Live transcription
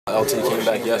LT came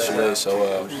back yesterday,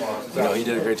 so he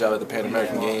did a great job at the Pan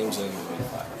American Games, and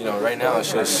right now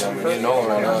it's just me and Nolan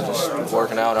right now, just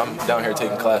working out. I'm down here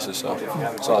taking classes, so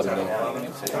that's all I've been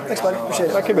doing. Thanks, buddy. Appreciate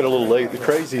it. I came in a little late. The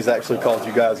Crazies actually called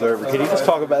you guys over. Can you just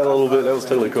talk about it a little bit? That was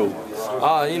totally cool.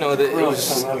 I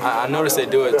noticed they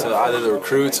do it to either the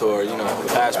recruits or the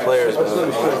past players,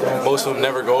 but most of them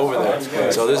never go over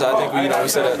there. So I think we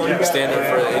set a standard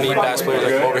for any past players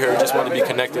that come over here who just want to be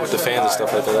connected with the fans and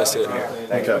stuff like that. That's it.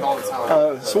 Okay.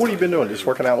 So what have you been doing? Just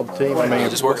working out with the team?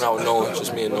 Just working out with Nolan.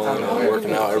 Just me and Nolan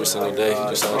working out every single day.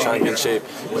 Just trying to get in shape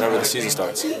whenever the season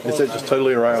starts. Is it just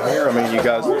totally around here? You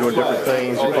guys doing different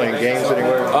things? You playing games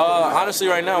anywhere? Honestly,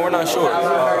 right now we're not sure.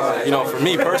 For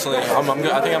me personally,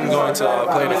 I think I'm going to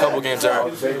play in a couple games there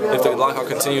if the lockout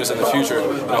continues in the future.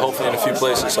 Hopefully in a few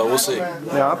places. So we'll see.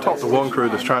 Now I've talked to one crew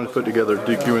that's trying to put together a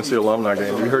Duke UNC alumni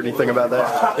game. Have you heard anything about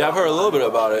that? Yeah, I've heard a little bit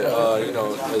about it.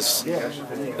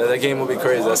 That game will be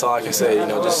crazy. That's all I can say.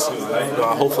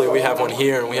 Hopefully we have one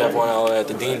here and we have one out at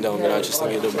the Dean Dome. I just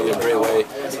think it'll be a great way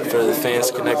for the fans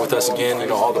to connect with us again.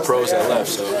 All the pros that left.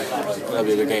 So that'll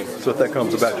be a good game. So if that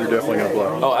comes about, you're definitely going to play.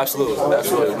 Oh,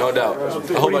 absolutely, no doubt.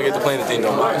 I hope I get to play in the Dean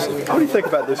Dome, honestly. What do you think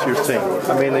about this year's team?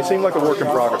 They seem like a work in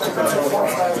progress.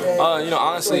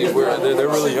 Honestly, they're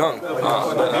really young.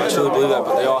 I truly believe that,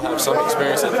 but they all have some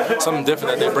experience and something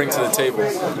different that they bring to the table.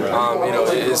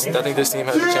 I think this team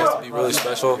has a chance to be really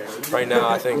special. Right now,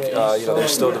 I think they're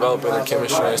still developing their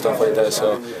chemistry and stuff like that.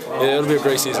 So it'll be a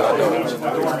great season, I know.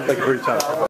 Thank you for your time.